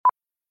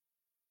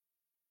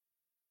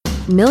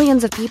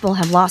Millions of people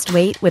have lost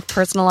weight with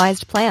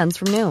personalized plans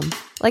from Noom.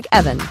 Like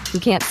Evan, who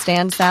can't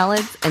stand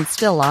salads and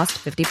still lost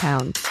 50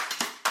 pounds.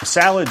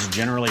 Salads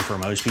generally for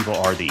most people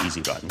are the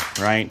easy button,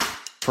 right?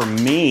 For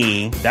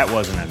me, that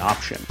wasn't an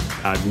option.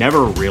 I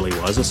never really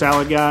was a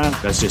salad guy.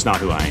 That's just not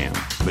who I am.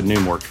 But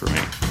Noom worked for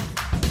me.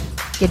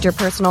 Get your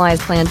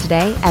personalized plan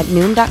today at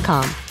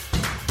Noom.com.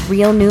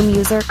 Real Noom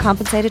user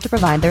compensated to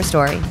provide their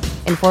story.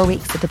 In 4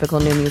 weeks, the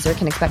typical Noom user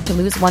can expect to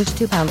lose 1 to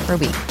 2 pounds per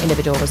week.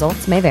 Individual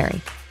results may vary.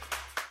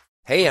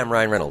 Hey, I'm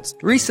Ryan Reynolds.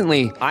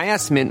 Recently, I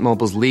asked Mint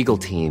Mobile's legal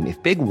team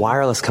if big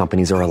wireless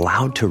companies are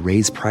allowed to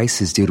raise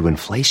prices due to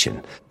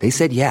inflation. They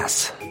said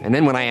yes. And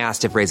then when I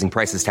asked if raising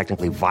prices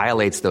technically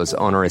violates those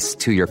onerous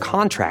 2-year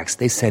contracts,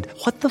 they said,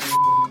 "What the f***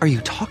 are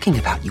you talking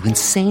about, you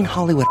insane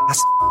Hollywood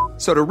ass?"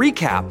 So to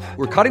recap,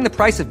 we're cutting the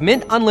price of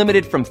Mint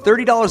Unlimited from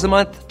 $30 a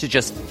month to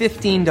just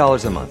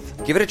 $15 a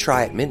month. Give it a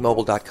try at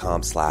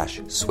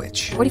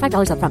mintmobile.com/switch.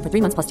 $45 up front for 3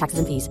 months plus taxes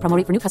and fees. Promo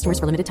rate for new customers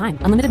for limited time.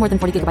 Unlimited more than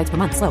 40 gigabytes per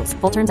month. Slows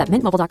full terms at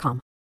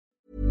mintmobile.com.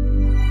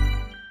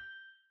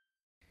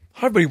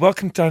 Hi everybody,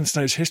 welcome to Dan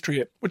Snow's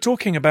History. We're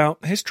talking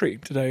about history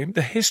today.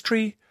 The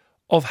history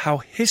of how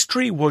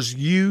history was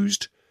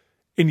used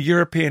in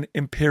European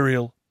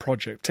imperial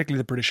project, particularly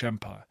the British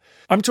Empire.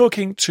 I'm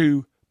talking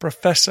to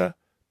Professor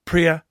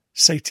Priya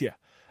Satia,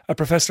 a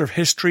professor of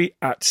history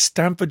at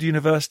Stanford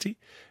University.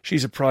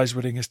 She's a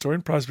prize-winning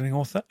historian, prize-winning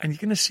author, and you're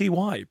going to see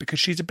why, because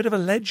she's a bit of a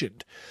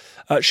legend.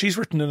 She's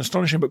written an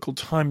astonishing book called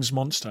Time's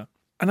Monster.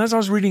 And as I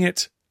was reading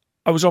it,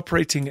 I was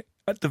operating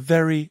at the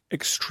very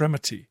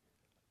extremity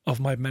of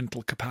my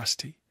mental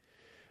capacity.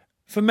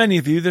 For many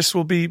of you, this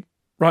will be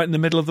right in the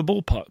middle of the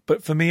ballpark,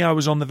 but for me, I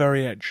was on the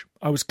very edge.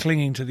 I was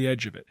clinging to the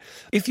edge of it.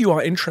 If you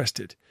are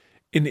interested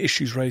in the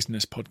issues raised in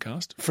this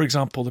podcast, for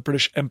example, the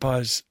British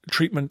Empire's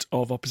treatment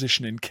of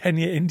opposition in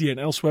Kenya, India, and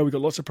elsewhere, we've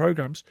got lots of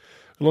programs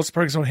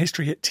on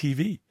History Hit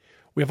TV.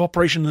 We have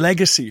Operation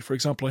Legacy, for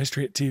example, on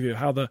History Hit TV, of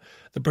how the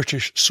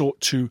British sought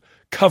to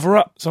cover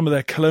up some of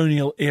their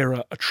colonial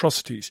era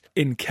atrocities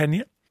in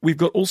Kenya. We've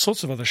got all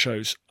sorts of other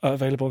shows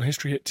available on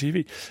History Hit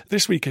TV.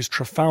 This week is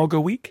Trafalgar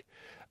Week.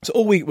 So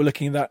all week we're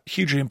looking at that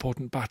hugely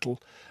important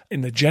battle in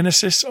the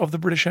genesis of the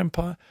British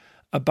Empire,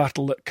 a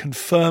battle that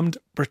confirmed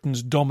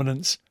Britain's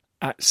dominance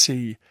at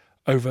sea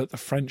over the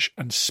French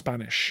and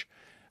Spanish.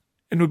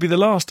 It would be the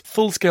last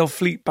full-scale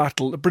fleet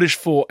battle the British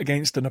fought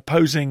against an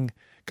opposing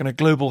kind of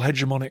global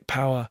hegemonic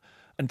power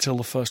until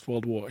the First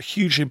World War. A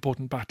hugely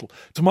important battle.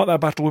 To mark that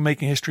battle, we're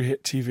making History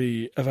Hit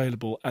TV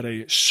available at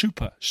a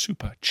super,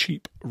 super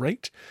cheap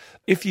rate.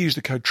 If you use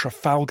the code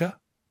Trafalgar,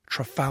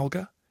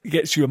 it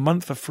gets you a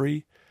month for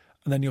free,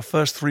 and then your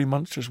first 3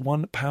 months just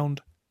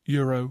 £1,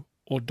 euro,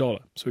 or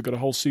dollar. So we've got a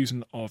whole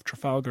season of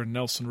Trafalgar and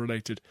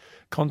Nelson-related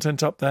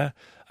content up there,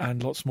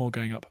 and lots more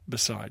going up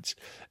besides.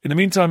 In the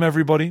meantime,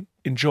 everybody,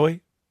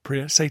 enjoy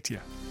Priya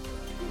Satia.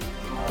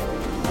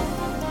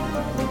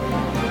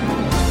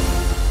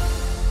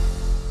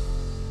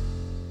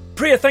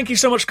 Priya, thank you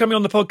so much for coming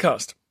on the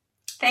podcast.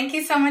 Thank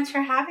you so much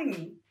for having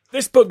me.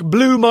 This book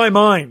blew my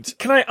mind.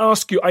 Can I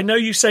ask you, I know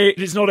you say it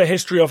is not a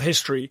history of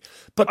history,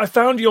 but I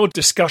found your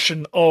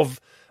discussion of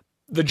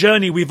the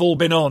journey we've all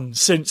been on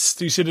since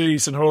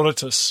Thucydides and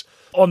Herodotus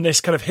on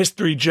this kind of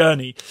history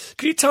journey.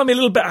 Could you tell me a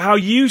little bit how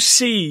you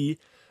see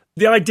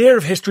the idea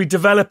of history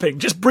developing,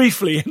 just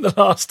briefly, in the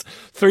last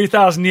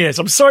 3,000 years?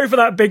 I'm sorry for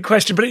that big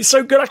question, but it's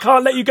so good I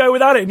can't let you go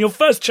without it. And your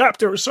first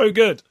chapter was so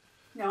good.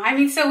 No, I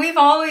mean, so we've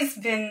always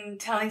been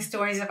telling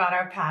stories about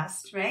our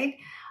past, right?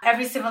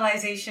 Every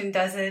civilization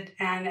does it,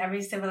 and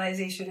every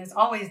civilization has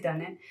always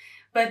done it.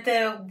 But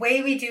the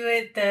way we do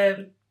it,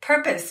 the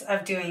purpose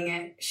of doing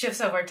it shifts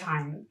over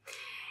time.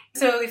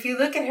 So if you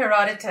look at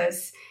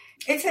Herodotus,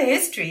 it's a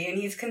history, and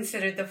he's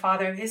considered the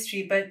father of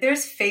history, but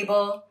there's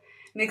fable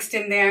mixed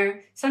in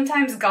there.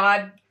 Sometimes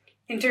God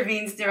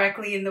intervenes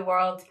directly in the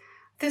world.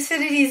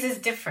 Thucydides is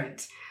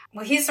different.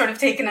 Well, he's sort of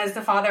taken as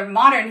the father of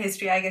modern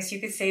history, I guess you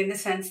could say, in the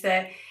sense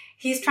that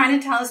he's trying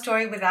to tell a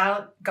story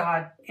without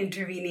God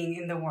intervening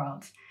in the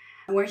world,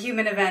 where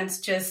human events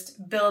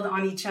just build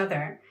on each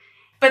other.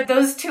 But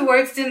those two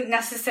works didn't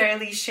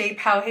necessarily shape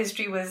how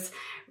history was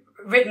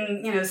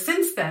written,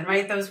 since then,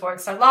 right? Those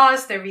works are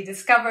lost, they're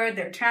rediscovered,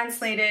 they're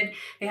translated,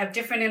 they have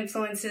different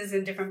influences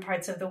in different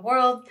parts of the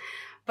world.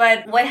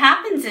 But what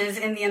happens is,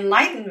 in the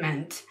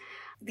Enlightenment,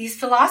 these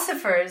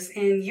philosophers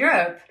in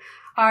Europe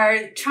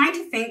are trying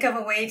to think of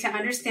a way to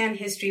understand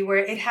history where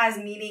it has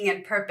meaning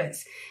and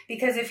purpose.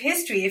 Because if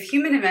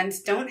human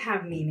events don't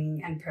have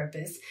meaning and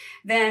purpose,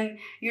 then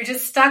you're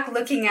just stuck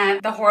looking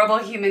at the horrible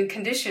human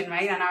condition,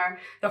 right? And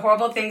the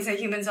horrible things that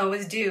humans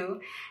always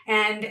do.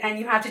 And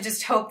you have to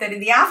just hope that in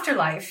the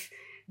afterlife,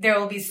 there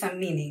will be some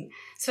meaning.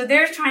 So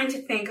they're trying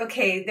to think,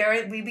 okay,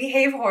 we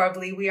behave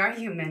horribly, we are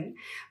human,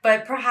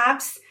 but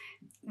perhaps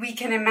we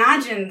can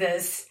imagine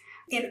this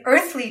in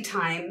earthly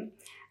time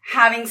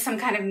having some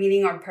kind of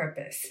meaning or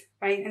purpose,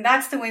 right? And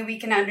that's the way we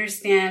can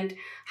understand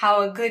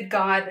how a good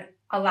God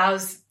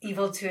allows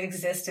evil to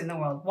exist in the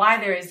world, why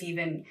there is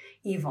even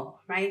evil,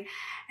 right?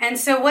 And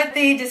so what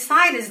they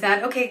decide is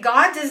that, okay,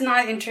 God does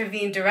not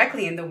intervene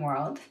directly in the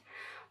world,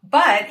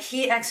 But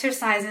he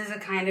exercises a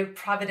kind of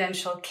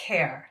providential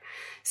care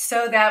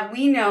so that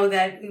we know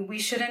that we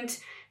shouldn't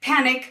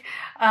panic.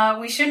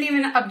 We shouldn't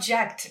even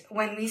object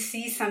when we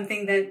see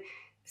something that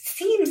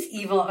seems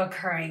evil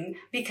occurring,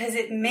 because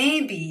it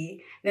may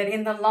be that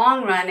in the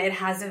long run, it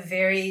has a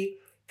very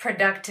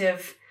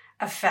productive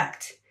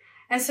effect.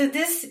 And so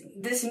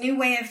this new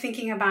way of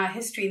thinking about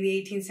history in the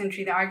 18th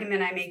century, the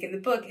argument I make in the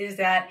book is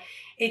that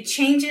it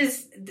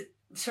changes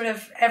sort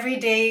of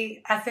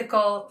everyday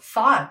ethical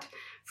thought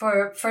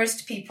for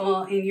first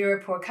people in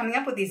Europe who are coming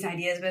up with these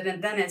ideas, but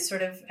then it's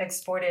sort of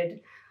exported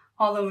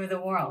all over the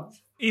world.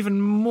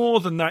 Even more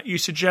than that, you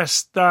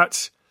suggest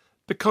that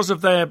because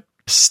of their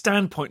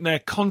standpoint, their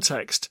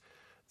context,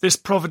 this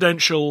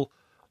providential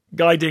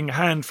guiding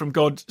hand from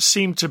God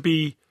seemed to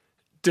be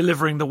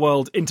delivering the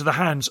world into the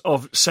hands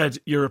of said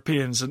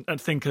Europeans and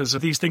thinkers.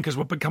 These thinkers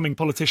were becoming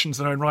politicians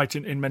in their own right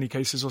in many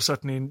cases, or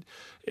certainly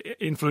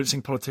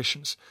influencing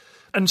politicians.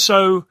 And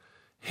so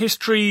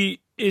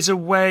history is a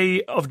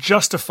way of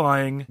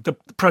justifying the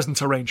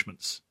present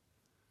arrangements.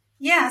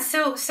 Yeah,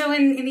 so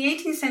in the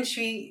 18th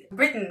century,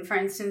 Britain, for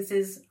instance,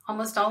 is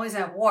almost always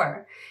at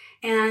war.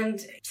 And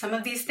some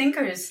of these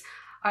thinkers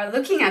are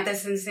looking at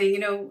this and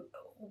saying,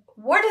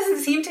 war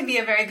doesn't seem to be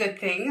a very good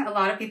thing. A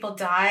lot of people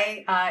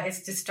die.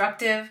 It's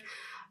destructive.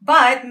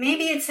 But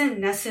maybe it's a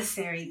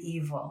necessary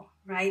evil,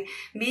 right?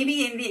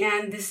 Maybe in the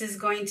end, this is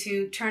going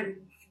to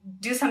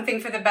do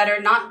something for the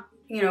better, not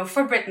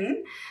for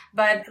Britain,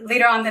 but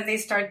later on then they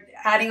start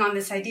adding on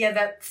this idea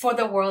that for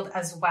the world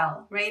as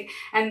well, right?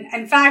 And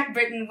in fact,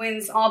 Britain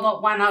wins all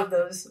but one of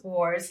those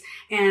wars,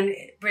 and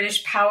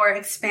British power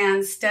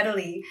expands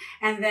steadily.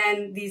 And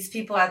then these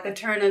people at the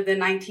turn of the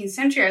 19th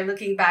century are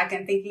looking back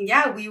and thinking,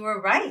 yeah, we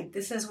were right.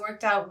 This has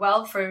worked out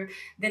well for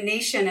the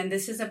nation, and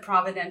this is a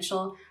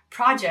providential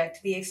project,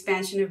 the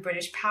expansion of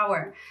British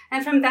power.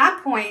 And from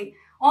that point,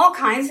 all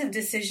kinds of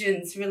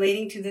decisions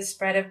relating to the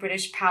spread of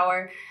British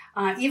power,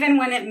 even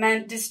when it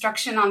meant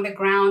destruction on the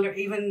ground or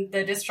even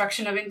the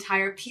destruction of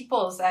entire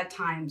peoples at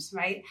times,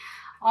 right?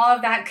 All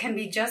of that can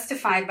be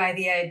justified by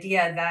the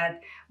idea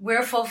that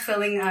we're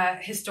fulfilling a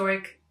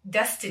historic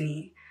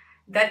destiny,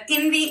 that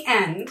in the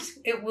end,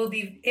 it will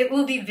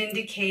be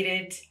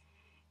vindicated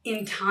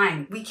in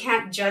time. We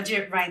can't judge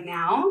it right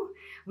now.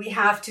 We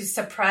have to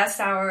suppress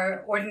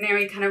our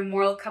ordinary kind of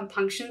moral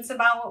compunctions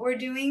about what we're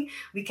doing.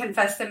 We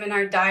confess them in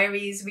our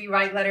diaries. We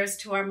write letters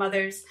to our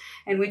mothers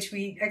in which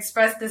we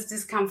express this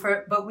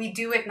discomfort, but we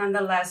do it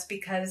nonetheless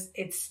because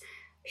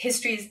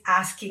history is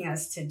asking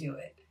us to do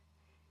it.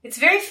 It's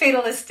very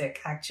fatalistic,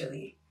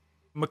 actually.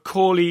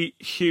 Macaulay,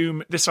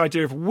 Hume, this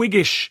idea of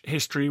Whiggish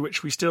history,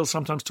 which we still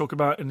sometimes talk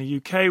about in the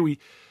UK,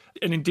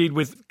 and indeed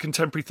with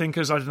contemporary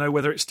thinkers, I don't know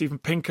whether it's Steven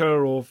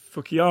Pinker or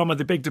Fukuyama,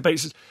 the big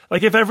debates is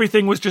like if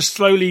everything was just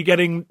slowly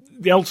getting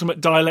the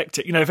ultimate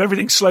dialectic, if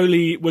everything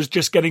slowly was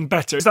just getting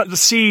better. Is that the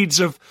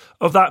seeds of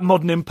that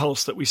modern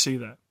impulse that we see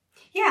there?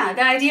 Yeah,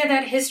 the idea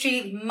that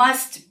history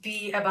must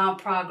be about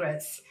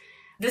progress.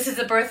 This is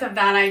the birth of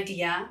that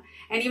idea.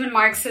 And even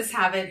Marxists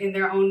have it in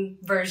their own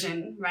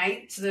version,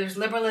 right? So there's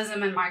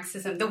liberalism and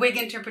Marxism, the Whig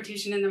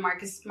interpretation and the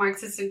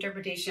Marxist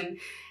interpretation.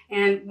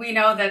 And we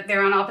know that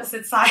they're on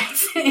opposite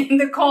sides in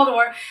the Cold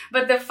War.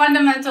 But the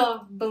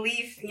fundamental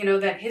belief,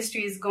 that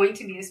history is going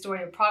to be a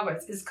story of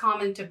progress is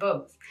common to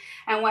both.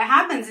 And what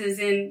happens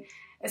is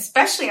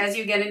especially as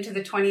you get into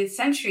the 20th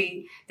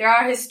century, there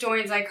are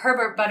historians like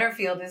Herbert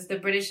Butterfield is the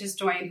British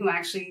historian who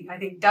actually, I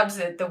think, dubs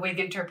it the Whig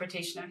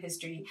interpretation of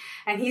history.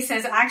 And he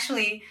says,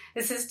 actually,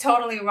 this is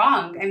totally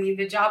wrong. I mean,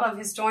 the job of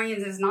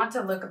historians is not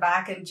to look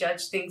back and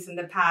judge things in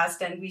the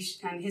past, and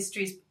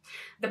history's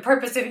the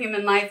purpose of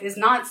human life is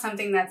not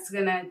something that's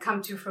going to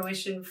come to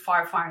fruition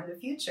far, far in the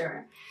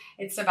future.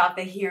 It's about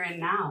the here and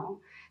now.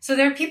 So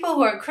there are people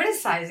who are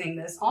criticizing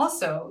this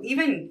also,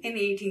 even in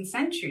the 18th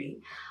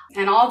century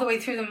and all the way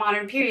through the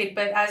modern period.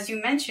 But as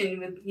you mentioned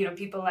with,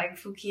 people like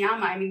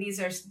Fukuyama, I mean, these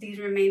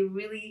remain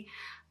really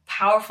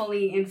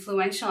powerfully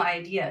influential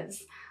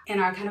ideas in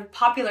our kind of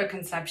popular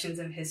conceptions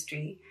of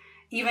history.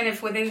 Even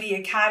if within the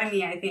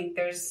academy, I think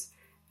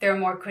there are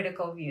more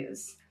critical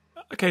views.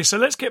 Okay, so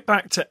let's get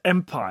back to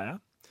empire.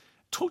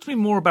 Talk to me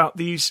more about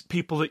these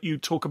people that you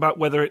talk about,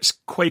 whether it's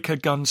Quaker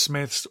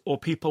gunsmiths or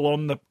people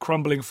on the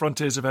crumbling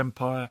frontiers of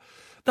empire.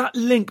 That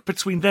link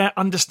between their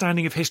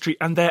understanding of history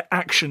and their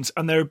actions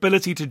and their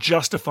ability to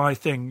justify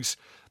things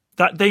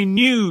that they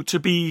knew to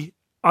be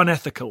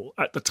unethical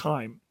at the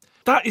time.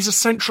 That is a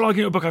central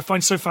argument of the book I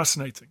find so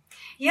fascinating.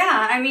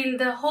 Yeah, I mean,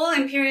 the whole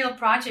imperial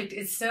project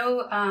is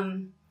so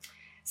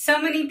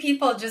many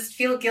people just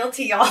feel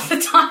guilty all the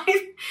time.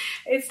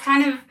 It's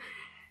kind of...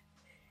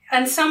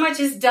 And so much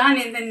is done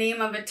in the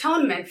name of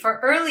atonement for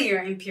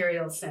earlier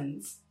imperial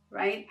sins,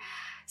 right?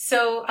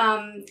 So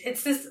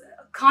it's this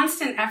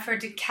constant effort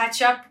to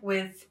catch up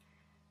with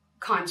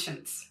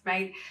conscience,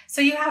 right?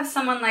 So you have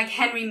someone like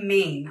Henry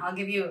Maine. I'll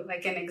give you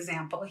like an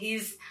example.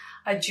 He's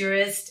a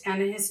jurist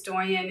and a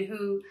historian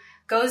who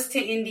goes to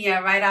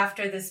India right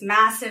after this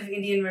massive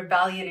Indian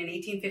rebellion in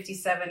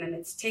 1857, and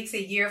it takes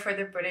a year for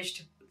the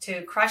British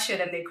to crush it,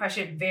 and they crush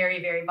it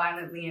very, very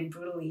violently and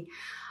brutally,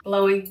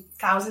 blowing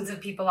thousands of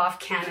people off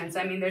cannons.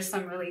 I mean, there's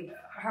some really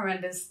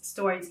horrendous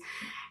stories.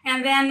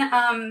 And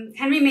then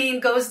Henry Maine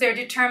goes there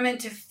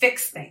determined to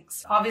fix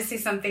things. Obviously,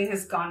 something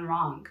has gone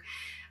wrong.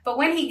 But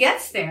when he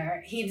gets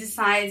there, he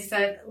decides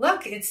that,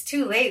 look, it's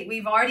too late.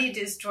 We've already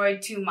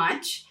destroyed too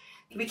much.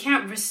 We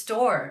can't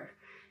restore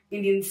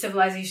Indian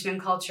civilization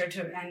and culture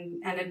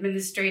and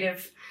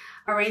administrative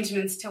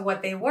arrangements to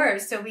what they were.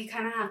 So we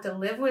kind of have to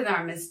live with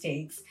our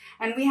mistakes.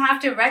 And we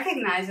have to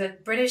recognize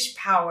that British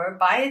power,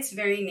 by its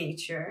very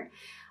nature,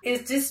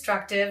 is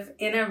destructive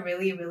in a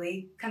really,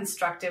 really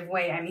constructive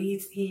way. I mean,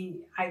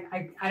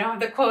 I don't have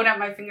the quote at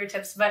my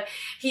fingertips, but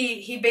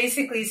he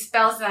basically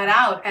spells that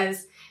out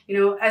as, you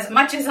know, as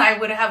much as I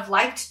would have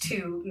liked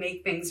to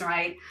make things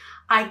right,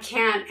 I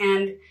can't.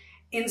 And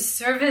in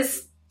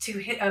service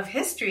of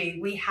history,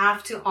 we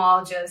have to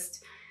all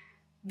just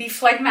be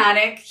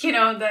phlegmatic, you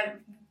know,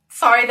 that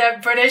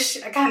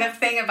British kind of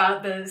thing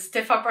about the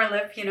stiff upper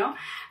lip, you know,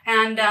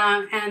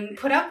 and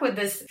put up with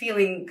this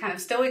feeling kind of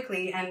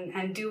stoically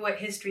and do what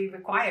history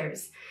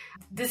requires.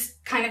 This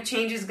kind of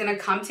change is going to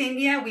come to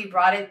India. We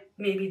brought it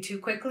maybe too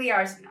quickly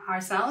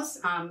ourselves,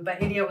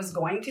 but India was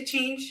going to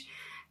change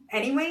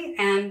anyway.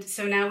 And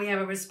so now we have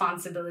a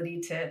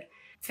responsibility to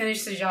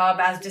finish the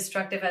job, as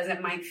destructive as it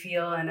might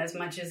feel and as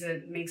much as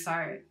it makes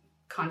our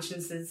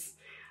consciences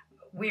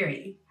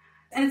weary.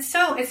 And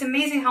it's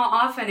amazing how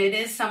often it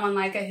is someone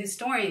like a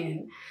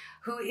historian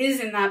who is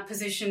in that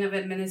position of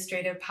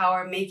administrative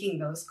power making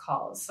those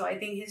calls. So I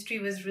think history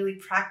was really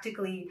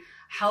practically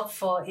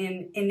helpful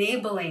in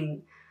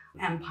enabling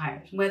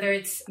empires, whether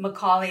it's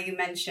Macaulay you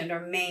mentioned,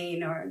 or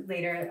Maine, or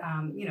later,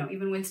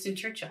 even Winston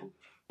Churchill.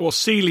 Or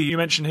Seeley, you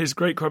mentioned his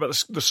great quote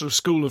about the sort of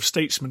school of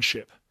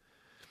statesmanship.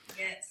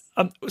 Yes.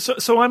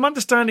 So I'm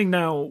understanding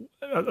now,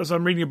 as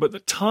I'm reading your book,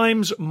 that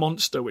Time's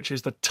Monster, which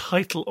is the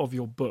title of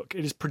your book,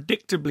 it is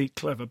predictably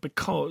clever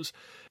because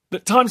the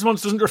Time's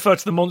Monster doesn't refer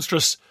to the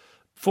monstrous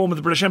form of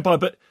the British Empire,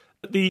 but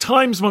the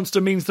Time's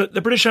Monster means that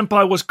the British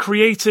Empire was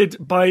created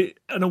by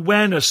an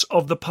awareness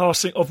of the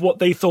passing of what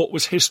they thought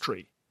was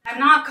history. I'm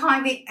not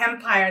calling the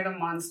empire the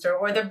monster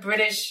or the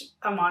British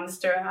a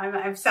monster.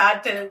 I'm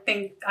sad to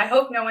think, I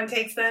hope no one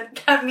takes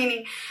that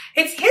meaning.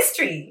 It's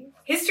history.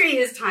 History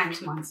is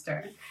Time's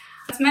Monster.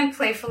 It's meant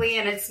playfully,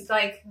 and it's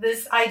like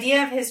this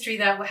idea of history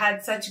that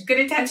had such good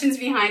intentions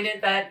behind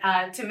it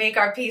that to make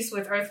our peace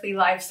with earthly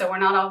life, so we're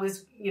not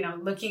always,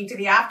 looking to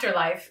the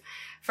afterlife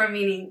for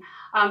meaning.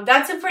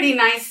 That's a pretty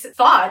nice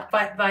thought,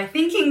 but by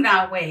thinking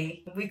that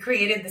way, we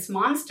created this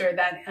monster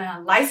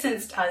that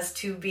licensed us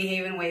to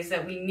behave in ways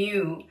that we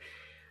knew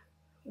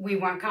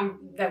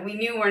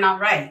were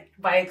not right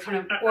by kind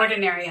of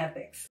ordinary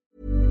ethics.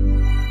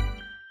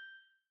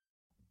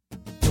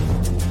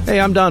 Hey,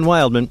 I'm Don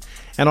Wildman,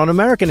 and on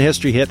American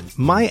History Hit,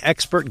 my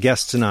expert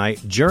guests and I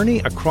journey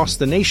across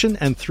the nation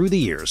and through the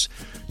years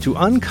to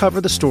uncover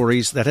the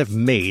stories that have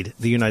made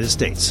the United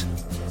States.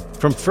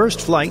 From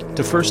first flight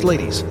to first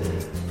ladies,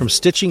 from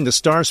stitching the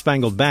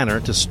Star-Spangled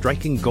Banner to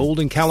striking gold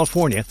in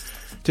California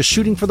to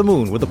shooting for the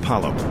moon with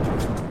Apollo,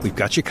 we've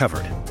got you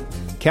covered.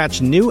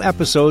 Catch new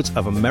episodes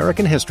of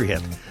American History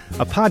Hit,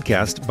 a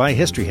podcast by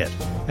History Hit,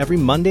 every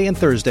Monday and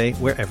Thursday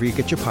wherever you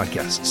get your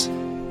podcasts.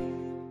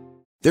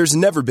 There's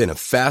never been a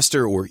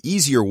faster or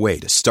easier way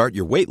to start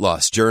your weight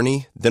loss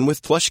journey than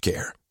with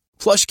PlushCare.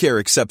 PlushCare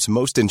accepts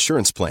most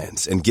insurance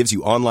plans and gives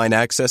you online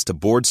access to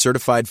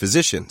board-certified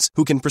physicians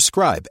who can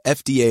prescribe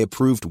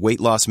FDA-approved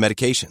weight loss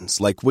medications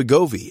like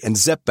Wegovy and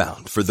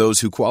Zepbound for those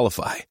who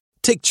qualify.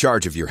 Take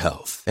charge of your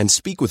health and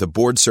speak with a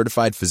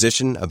board-certified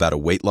physician about a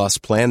weight loss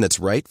plan that's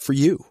right for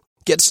you.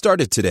 Get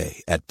started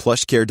today at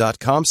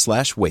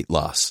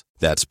plushcare.com/weight-loss.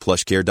 That's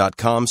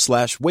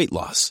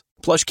plushcare.com/weight-loss.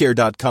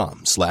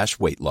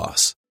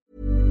 plushcare.com/weight-loss.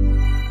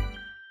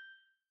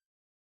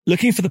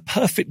 Looking for the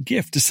perfect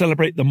gift to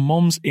celebrate the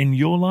moms in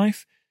your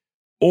life?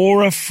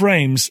 Aura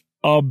frames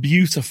are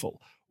beautiful,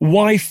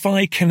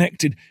 Wi-Fi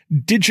connected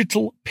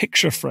digital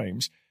picture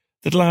frames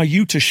that allow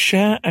you to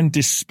share and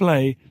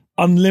display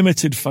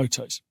unlimited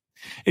photos.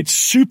 It's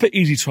super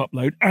easy to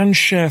upload and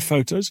share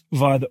photos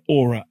via the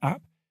Aura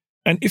app.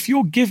 And if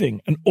you're giving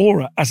an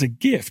Aura as a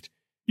gift,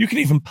 you can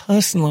even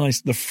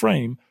personalize the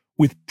frame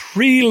with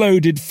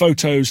preloaded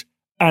photos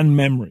and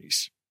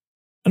memories.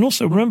 And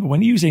also remember,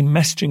 when using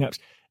messaging apps,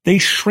 they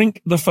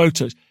shrink the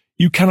photos.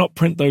 You cannot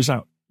print those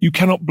out. You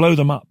cannot blow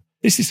them up.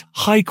 This is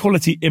high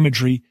quality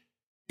imagery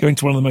going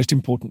to one of the most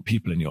important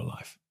people in your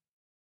life.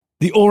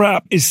 The Aura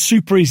app is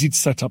super easy to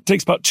set up. It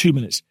takes about 2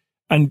 minutes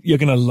and you're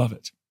going to love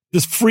it.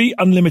 There's free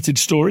unlimited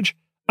storage,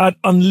 add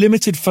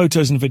unlimited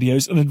photos and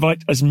videos, and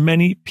invite as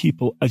many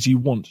people as you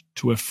want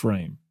to a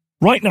frame.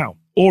 Right now,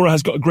 Aura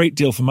has got a great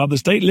deal for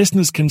Mother's Day.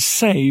 Listeners can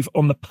save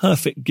on the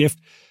perfect gift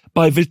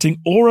by visiting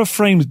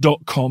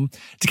auraframes.com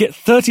to get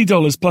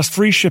 $30 plus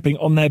free shipping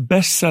on their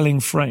best-selling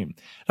frame.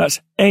 That's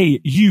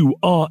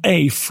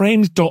AURA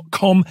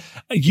frames.com.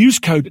 Use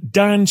code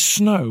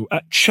DANSNOW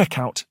at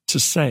checkout to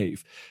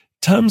save.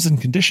 Terms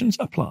and conditions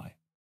apply.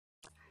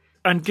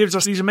 and gives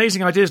us these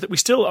amazing ideas that we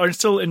still are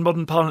still in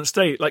modern parlance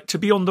state, like to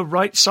be on the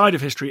right side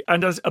of history.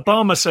 And as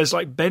Obama says,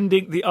 like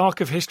bending the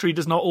arc of history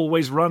does not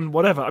always run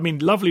whatever. I mean,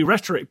 lovely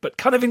rhetoric, but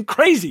kind of in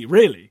crazy,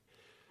 really.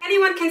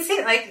 Anyone can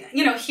say, like,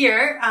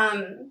 here,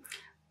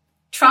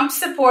 Trump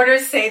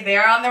supporters say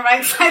they're on the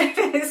right side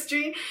of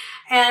history,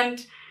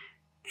 and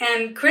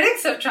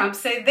critics of Trump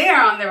say they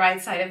are on the right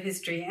side of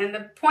history. And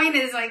the point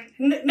is, like,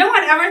 no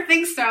one ever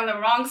thinks they're on the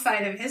wrong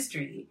side of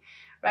history,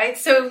 right?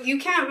 So you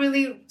can't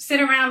really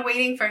sit around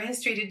waiting for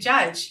history to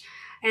judge.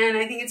 And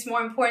I think it's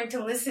more important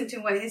to listen to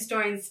what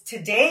historians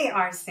today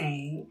are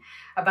saying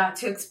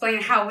to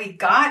explain how we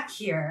got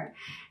here,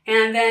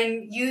 and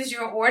then use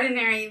your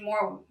ordinary,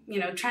 more,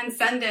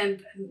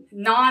 transcendent,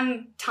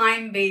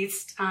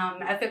 non-time-based,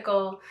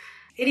 ethical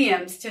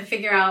idioms to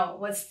figure out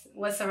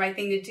what's the right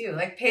thing to do.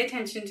 Like, pay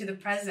attention to the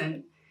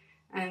present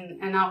and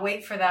not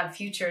wait for that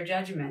future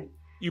judgment.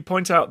 You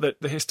point out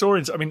that the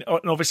historians, I mean,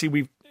 obviously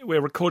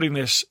we're recording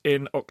this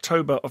in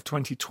October of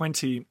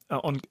 2020,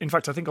 in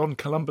fact, I think on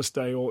Columbus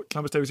Day, or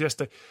Columbus Day was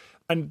yesterday,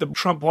 and the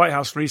Trump White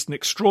House released an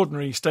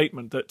extraordinary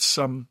statement that's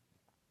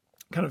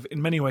kind of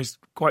in many ways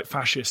quite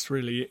fascist,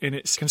 really, in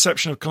its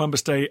conception of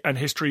Columbus Day and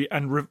history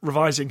and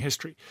revising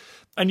history.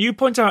 And you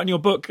point out in your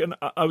book, and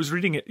I was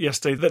reading it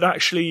yesterday, that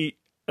actually,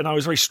 and I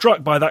was very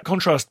struck by that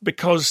contrast,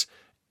 because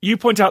you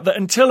point out that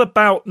until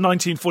about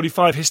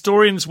 1945,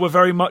 historians were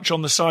very much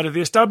on the side of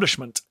the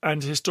establishment,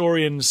 and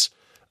historians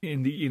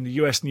in the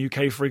US and the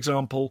UK, for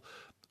example,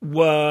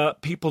 were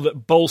people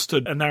that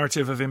bolstered a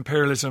narrative of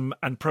imperialism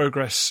and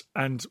progress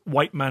and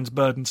white man's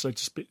burden, so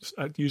to speak,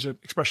 use an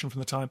expression from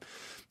the time.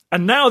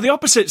 And now the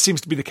opposite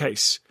seems to be the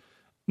case.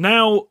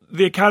 Now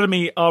the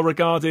Academy are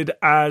regarded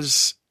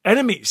as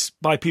enemies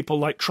by people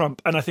like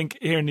Trump, and I think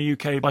here in the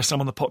UK by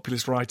some on the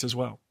populist right as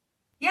well.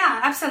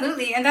 Yeah,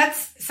 absolutely. And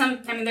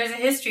there's a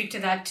history to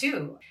that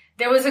too.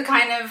 There was a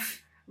kind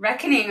of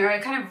reckoning or a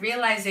kind of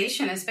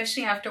realization,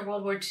 especially after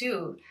World War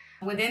II,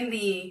 within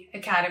the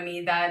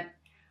Academy that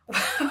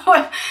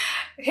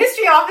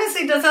history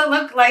obviously doesn't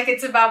look like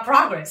it's about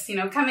progress,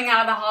 coming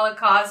out of the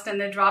Holocaust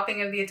and the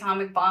dropping of the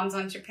atomic bombs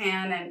on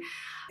Japan. And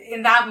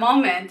in that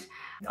moment,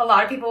 a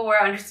lot of people were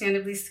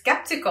understandably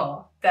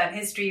skeptical that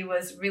history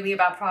was really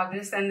about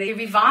progress, and they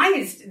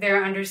revised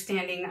their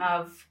understanding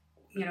of,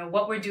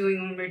 what we're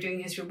doing when we're doing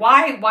history.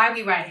 Why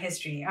we write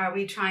history? Are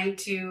we trying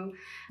to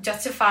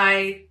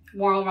justify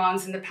moral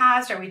wrongs in the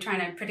past? Are we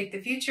trying to predict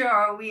the future? Or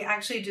are we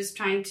actually just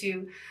trying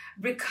to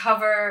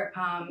recover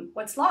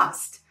what's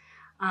lost?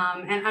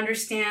 And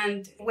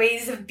understand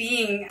ways of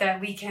being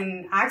that we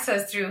can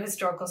access through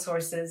historical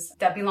sources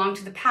that belong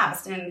to the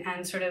past,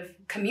 and sort of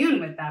commune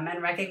with them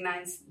and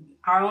recognize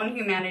our own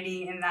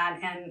humanity in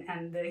that,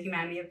 and the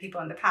humanity of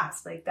people in the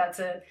past. Like, that's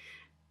a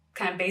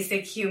kind of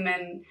basic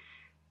human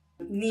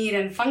need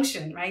and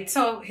function, right?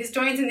 So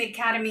historians in the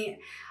Academy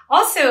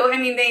also,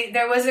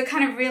 there was a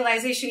kind of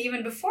realization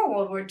even before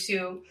World War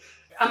II,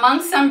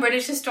 among some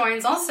British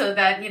historians also,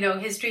 that,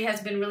 history has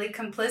been really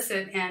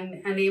complicit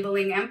in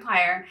enabling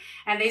empire,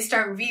 and they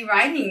start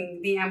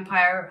rewriting the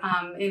empire,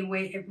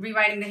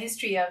 rewriting the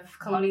history of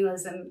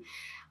colonialism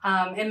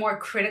in more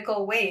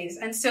critical ways.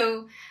 And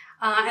so,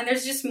 and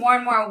there's just more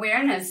and more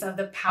awareness of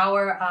the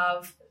power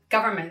of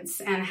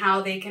governments and how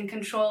they can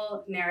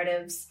control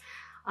narratives,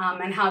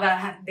 and how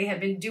they have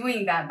been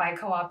doing that by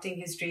co-opting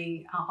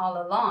history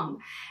all along.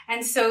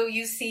 And so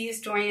you see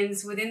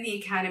historians within the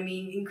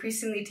Academy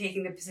increasingly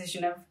taking the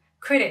position of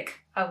critic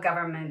of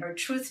government or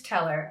truth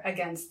teller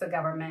against the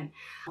government,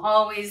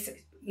 always,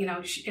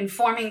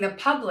 informing the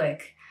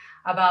public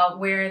about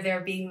where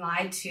they're being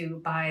lied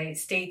to by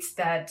states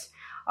that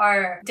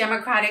are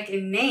democratic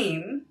in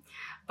name,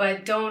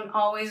 but don't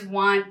always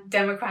want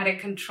democratic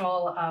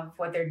control of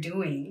what they're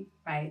doing,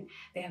 right?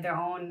 They have their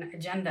own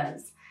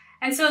agendas.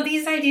 And so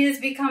these ideas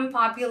become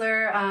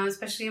popular,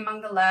 especially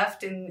among the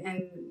left and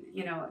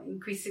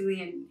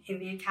increasingly in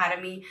the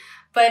Academy.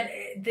 But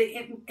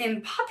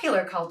in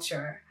popular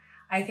culture,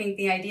 I think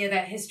the idea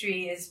that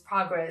history is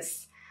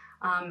progress,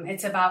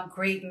 it's about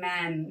great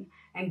men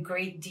and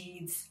great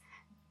deeds,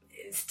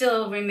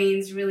 still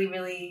remains really,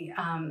 really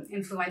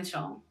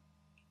influential.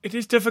 It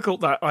is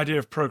difficult, that idea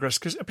of progress,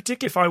 because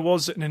particularly if I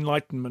was an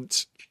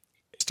Enlightenment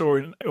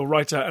historian or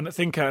writer and a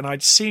thinker, and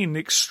I'd seen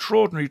the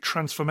extraordinary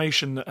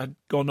transformation that had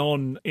gone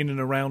on in and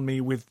around me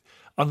with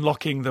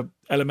unlocking the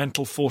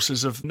elemental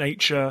forces of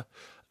nature,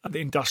 the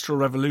Industrial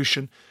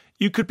Revolution,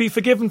 you could be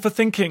forgiven for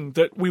thinking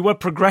that we were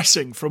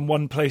progressing from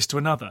one place to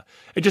another.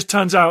 It just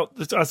turns out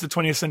that, as the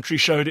 20th century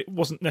showed, it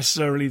wasn't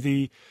necessarily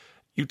the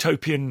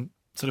utopian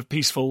sort of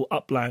peaceful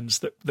uplands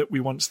that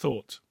we once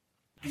thought.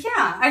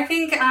 Yeah, I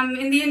think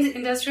in the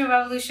Industrial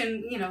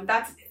Revolution,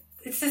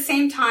 it's the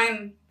same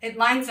time. It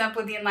lines up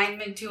with the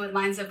Enlightenment too. It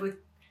lines up with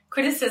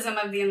criticism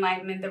of the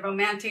Enlightenment, the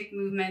Romantic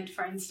movement,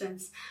 for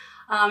instance.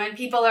 And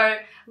people are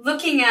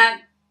looking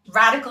at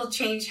radical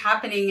change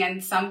happening,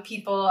 and some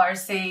people are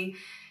saying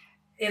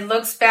it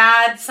looks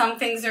bad. Some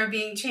things are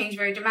being changed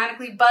very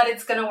dramatically, but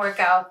it's going to work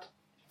out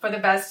for the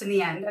best in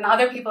the end. And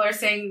other people are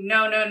saying,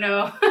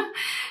 no.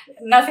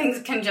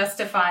 nothing can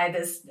justify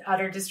this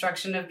utter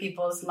destruction of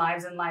people's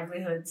lives and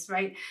livelihoods,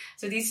 right?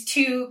 So these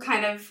two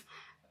kind of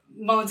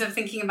modes of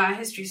thinking about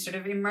history sort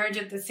of emerge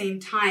at the same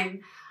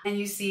time. And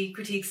you see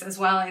critiques as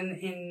well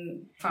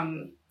in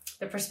from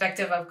the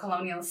perspective of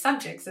colonial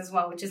subjects as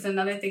well, which is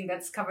another thing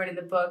that's covered in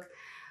the book.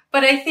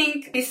 But I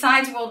think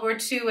besides World War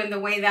II and the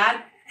way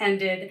that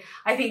ended,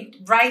 I think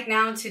right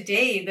now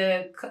today,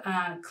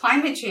 the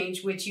climate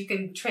change, which you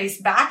can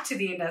trace back to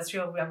the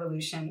Industrial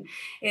Revolution,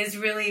 is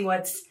really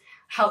what's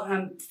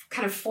kind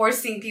of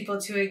forcing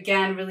people to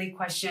again really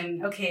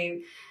question,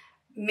 okay,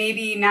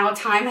 maybe now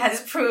time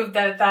has proved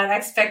that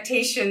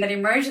expectation that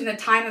emerged in the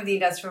time of the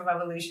Industrial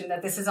Revolution,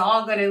 that this is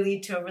all going to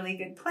lead to a really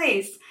good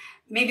place,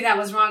 maybe that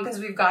was wrong because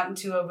we've gotten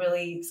to a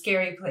really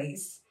scary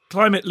place.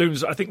 Climate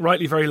looms, I think,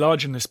 rightly very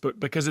large in this book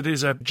because it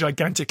is a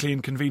gigantically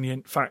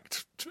inconvenient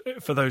fact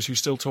for those who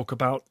still talk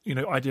about,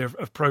 idea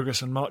of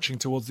progress and marching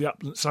towards the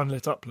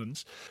sunlit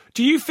uplands.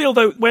 Do you feel,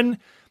 though, when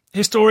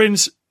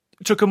historians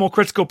took a more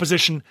critical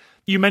position,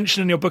 you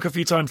mentioned in your book a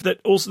few times that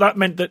also that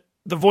meant that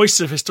the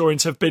voice of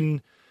historians have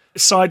been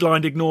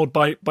sidelined, ignored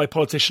by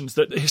politicians,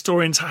 that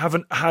historians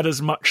haven't had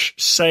as much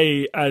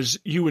say as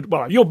you would,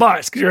 well, you're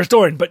biased because you're a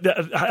historian, but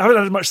haven't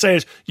had as much say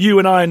as you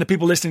and I and the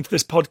people listening to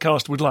this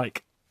podcast would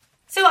like?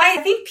 So I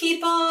think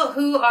people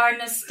who are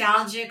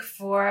nostalgic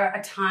for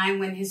a time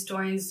when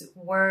historians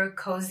were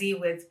cozy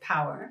with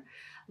power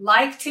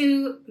like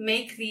to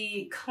make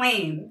the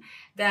claim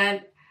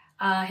that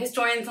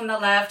historians on the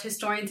left,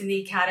 historians in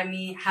the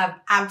academy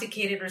have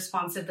abdicated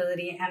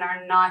responsibility and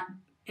are not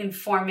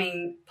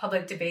informing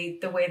public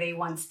debate the way they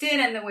once did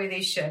and the way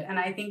they should. And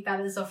I think that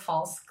is a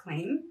false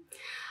claim.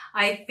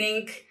 I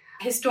think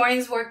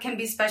historians' work can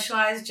be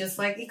specialized just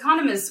like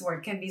economists'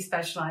 work can be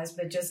specialized.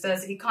 But just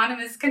as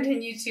economists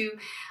continue to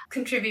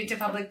contribute to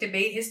public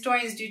debate,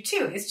 historians do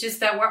too. It's just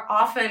that we're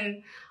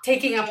often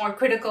taking a more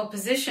critical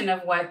position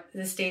of what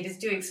the state is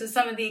doing. So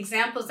some of the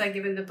examples I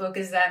give in the book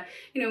is that,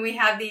 we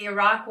had the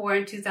Iraq War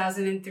in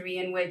 2003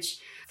 in which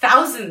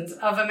thousands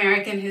of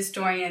American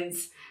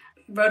historians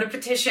wrote a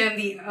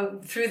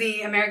petition through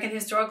the American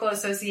Historical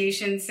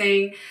Association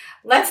saying,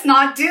 let's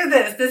not do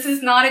this. This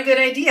is not a good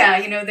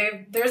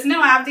idea. There's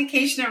no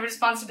abdication of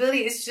responsibility.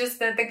 It's just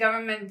that the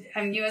government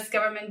and U.S.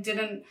 government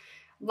didn't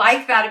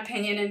like that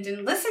opinion and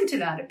didn't listen to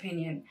that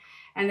opinion.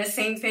 And the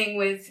same thing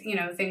with,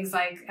 things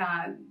like,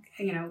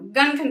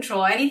 gun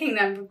control, anything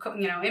that,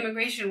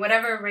 immigration,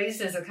 whatever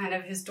raises a kind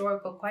of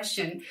historical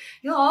question.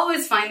 You'll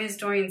always find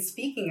historians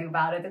speaking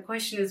about it. The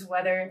question is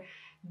whether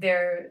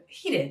they're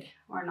heeded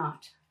or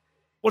not.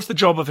 What's the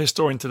job of a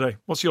historian today?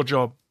 What's your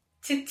job?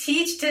 To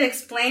teach, to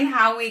explain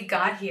how we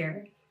got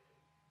here,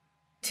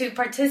 to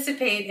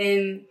participate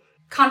in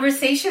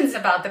conversations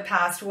about the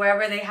past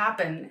wherever they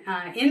happen,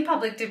 in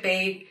public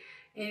debate,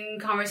 in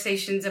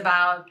conversations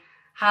about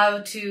how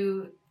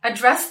to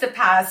address the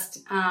past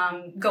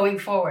going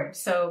forward.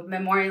 So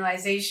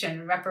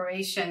memorialization,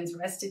 reparations,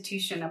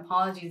 restitution,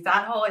 apologies,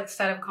 that whole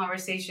set of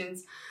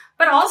conversations,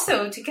 but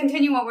also to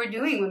continue what we're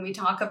doing when we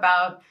talk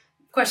about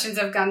questions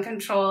of gun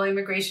control,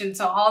 immigration,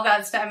 so all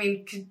that stuff.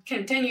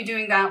 Continue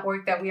doing that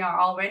work that we are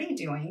already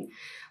doing.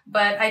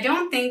 But I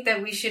don't think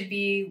that we should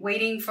be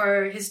waiting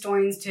for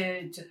historians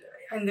to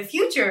in the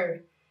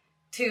future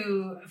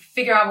to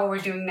figure out what we're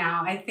doing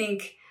now. I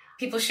think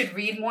people should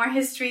read more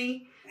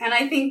history. And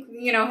I think,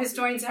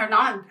 historians are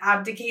not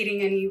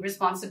abdicating any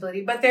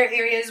responsibility, but there are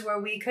areas where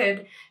we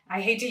could, I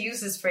hate to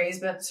use this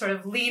phrase, but sort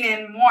of lean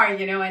in more,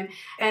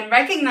 and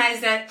recognize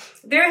that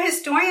there are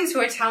historians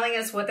who are telling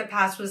us what the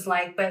past was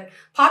like, but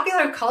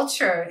popular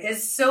culture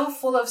is so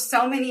full of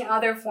so many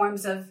other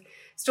forms of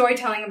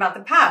storytelling about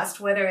the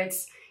past, whether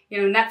it's,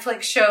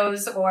 Netflix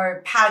shows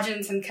or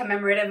pageants and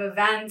commemorative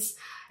events,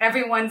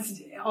 everyone's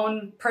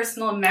own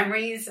personal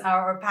memories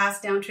or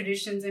passed down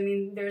traditions.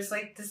 There's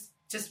like this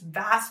just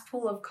vast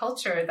pool of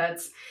culture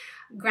that's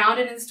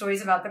grounded in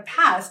stories about the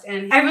past.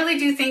 And I really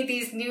do think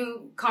these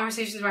new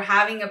conversations we're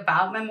having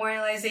about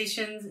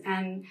memorializations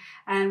and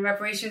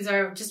reparations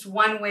are just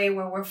one way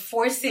where we're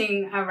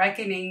forcing a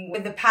reckoning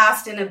with the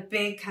past in a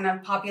big kind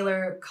of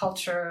popular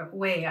culture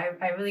way.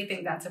 I really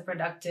think that's a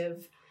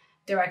productive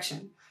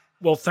direction.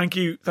 Well, thank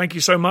you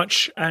so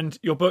much. And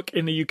your book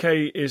in the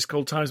UK is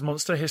called Time's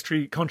Monster,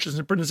 History, Consciousness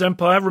and Britain's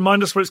Empire.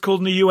 Remind us what it's called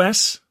in the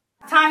US.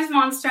 Time's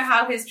Monster,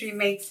 How History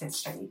Makes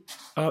History.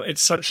 Oh,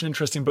 it's such an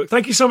interesting book.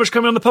 Thank you so much for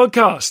coming on the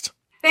podcast.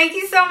 Thank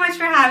you so much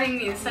for having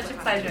me. It's such a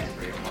pleasure.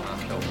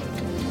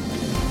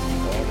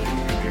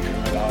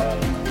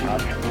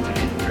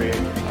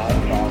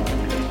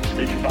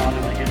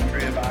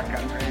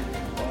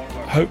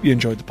 Hope you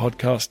enjoyed the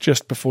podcast.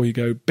 Just before you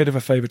go, bit of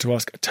a favour to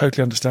ask. I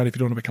totally understand if you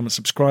don't want to become a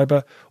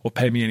subscriber or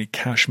pay me any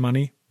cash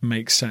money.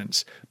 Makes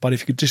sense. But if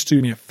you could just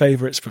do me a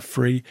favour, it's for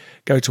free.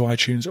 Go to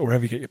iTunes or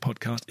wherever you get your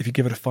podcast. If you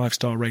give it a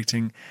 5-star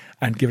rating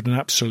and give it an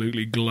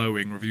absolutely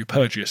glowing review,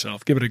 purge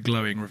yourself, give it a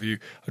glowing review.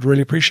 I'd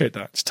really appreciate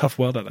that. It's a tough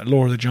world out there,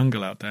 law of the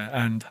jungle out there,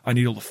 and I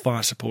need all the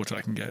fire support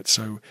I can get.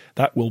 So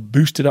that will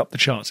boost it up the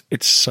charts.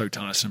 It's so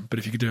tiresome. But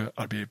if you could do it,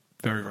 I'd be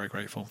very, very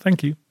grateful.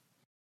 Thank you.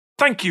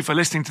 Thank you for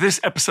listening to this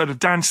episode of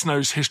Dan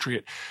Snow's History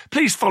Hit.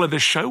 Please follow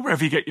this show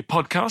wherever you get your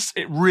podcasts.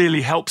 It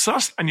really helps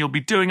us, and you'll be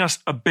doing us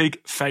a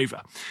big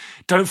favour.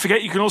 Don't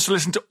forget, you can also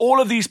listen to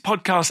all of these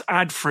podcasts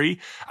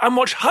ad-free and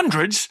watch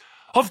hundreds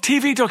of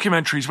TV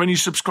documentaries when you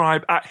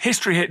subscribe at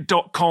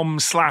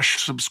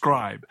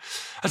historyhit.com/subscribe.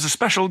 As a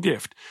special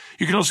gift,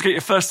 you can also get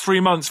your first 3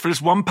 months for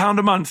just £1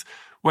 a month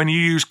when you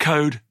use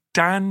code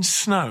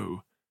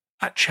DANSNOW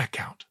at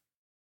checkout.